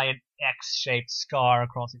giant X-shaped scar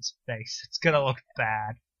across his face. It's gonna look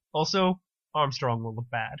bad. Also, Armstrong will look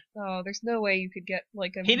bad. Oh, there's no way you could get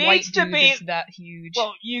a he white needs to dude be that's that huge.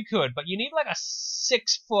 Well, you could, but you need a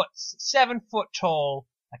 6 foot, 7 foot tall,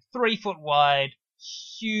 3 foot wide,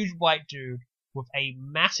 huge white dude with a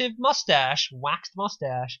massive mustache, waxed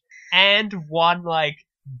mustache, and one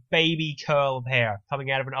baby curl of hair coming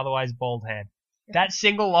out of an otherwise bald head. Yeah. That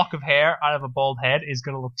single lock of hair out of a bald head is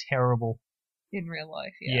gonna look terrible. In real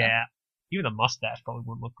life, yeah. Yeah. Even the mustache probably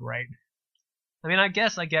wouldn't look great. I mean, I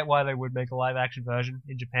guess I get why they would make a live-action version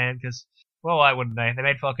in Japan, because, well, why wouldn't they? They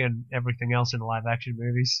made fucking everything else in live-action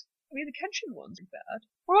movies. I mean, the Kenshin ones are bad.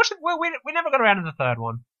 We never got around to the third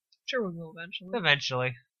one. Sure we will eventually.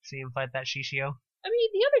 Eventually. See him fight that Shishio. I mean,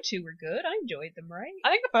 the other two were good. I enjoyed them, right? I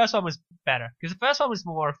think the first one was better, because the first one was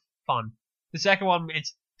more fun. The second one,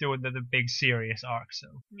 it's doing the big serious arc, so.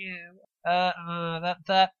 Yeah.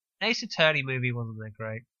 That Ace Attorney movie wasn't that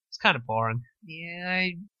great. It's kind of boring. Yeah,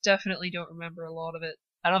 I definitely don't remember a lot of it.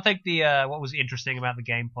 I don't think what was interesting about the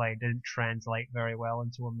gameplay didn't translate very well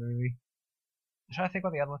into a movie. I'm trying to think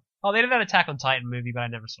about the other one. Oh, they did an Attack on Titan movie, but I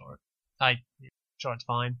never saw it. I'm sure it's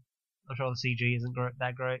fine. I'm sure the CG isn't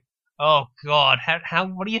that great. Oh god,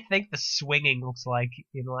 what do you think the swinging looks like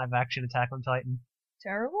in live action Attack on Titan?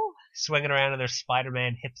 Terrible? Swinging around in their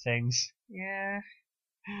Spider-Man hip things. Yeah.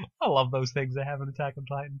 I love those things they have in Attack on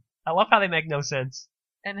Titan. I love how they make no sense.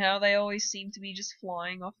 And how they always seem to be just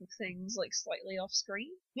flying off of things, like, slightly off screen.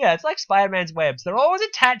 Yeah, it's like Spider-Man's webs. They're always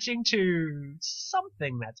attaching to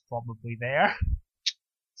something that's probably there.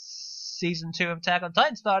 Season 2 of Attack on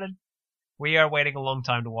Titan started. We are waiting a long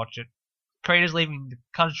time to watch it. Creator's leaving the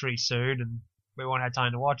country soon, and we won't have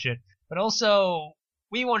time to watch it. But also,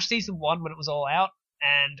 we watched Season 1 when it was all out,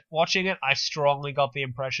 and watching it, I strongly got the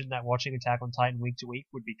impression that watching Attack on Titan week to week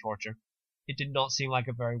would be torture. It did not seem like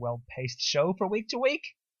a very well-paced show for week to week.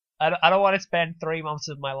 I don't want to spend 3 months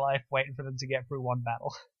of my life waiting for them to get through one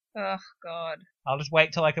battle. Oh, God. I'll just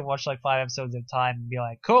wait till I can watch like 5 episodes at a time and be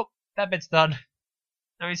like, cool, that bit's done.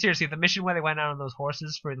 I mean, seriously, the mission where they went out on those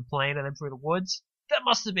horses through the plain and then through the woods, that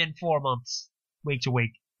must have been 4 months, week to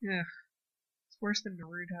week. Yeah. It's worse than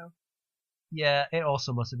Naruto. Yeah, it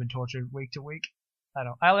also must have been tortured week to week.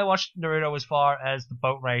 I only watched Naruto as far as the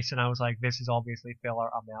boat race, and I was like, this is obviously filler,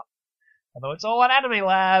 I'm out. Although it's all on Anime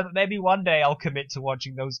Lab, maybe one day I'll commit to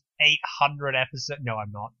watching those 800 episodes. No,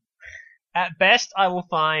 I'm not. At best, I will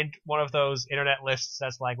find one of those internet lists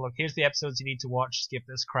that's like, look, here's the episodes you need to watch, skip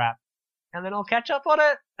this crap. And then I'll catch up on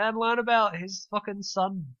it and learn about his fucking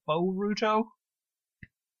son, Boruto.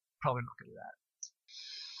 Probably not gonna do that.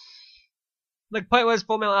 Like, Pointless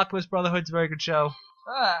Full Metal Alchemist Brotherhood's a very good show.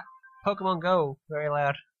 Ah. Pokemon Go, very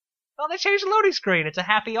loud. Oh, they changed the loading screen. It's a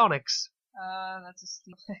happy Onyx. That's a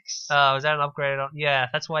Steam fix. Oh, is that an upgrade? Yeah,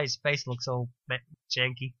 that's why his face looks all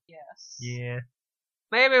janky. Yes. Yeah.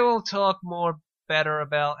 Maybe we'll talk more better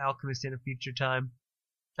about Alchemist in a future time.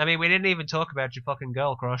 I mean, we didn't even talk about your fucking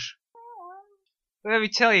girl crush. But let me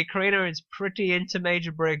tell you, Karina is pretty into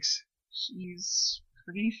Major Briggs. She's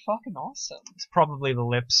pretty fucking awesome. It's probably the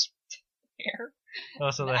lips. Hair.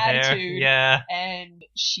 Also the attitude, hair. Yeah. And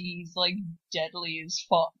she's, like, deadly as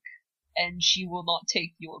fuck. And she will not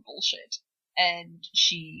take your bullshit. And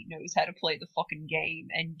she knows how to play the fucking game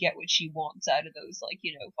and get what she wants out of those, like,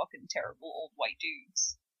 you know, fucking terrible old white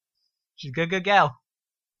dudes. She's a good gal.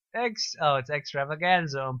 It's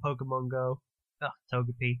Extravaganza on Pokemon Go. Oh,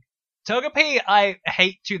 Togepi. Togepi I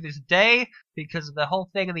hate to this day because of the whole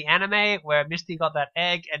thing in the anime where Misty got that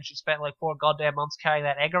egg and she spent like 4 goddamn months carrying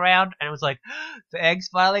that egg around and it was like, the egg's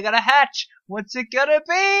finally gonna hatch! What's it gonna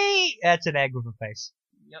be? That's an egg with a face.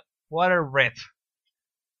 Yep. What a rip.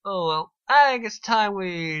 Oh well, I think it's time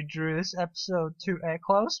we drew this episode to a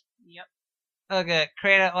close. Yep. Okay,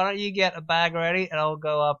 Krana, why don't you get a bag ready and I'll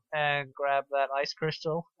go up and grab that ice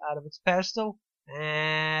crystal out of its pedestal.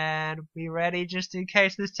 And be ready just in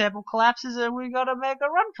case this temple collapses and we gotta make a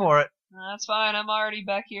run for it. That's fine, I'm already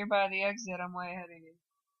back here by the exit, I'm way ahead of you.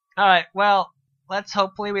 Alright, well, let's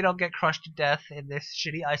hopefully we don't get crushed to death in this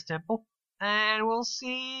shitty ice temple. And we'll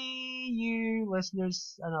see you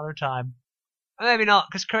listeners another time. Or maybe not,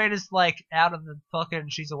 because Karina's like out of the fucking,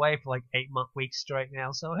 she's away for like 8 weeks straight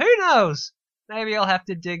now, so who knows? Maybe I'll have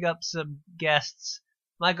to dig up some guests.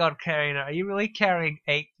 My god, Karina, are you really carrying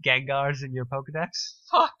 8 Gengars in your Pokedex?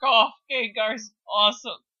 Fuck off, Gengar's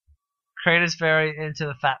awesome. Karina's very into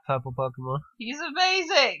the fat purple Pokemon. He's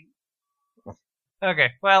amazing!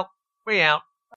 Okay, well, we out.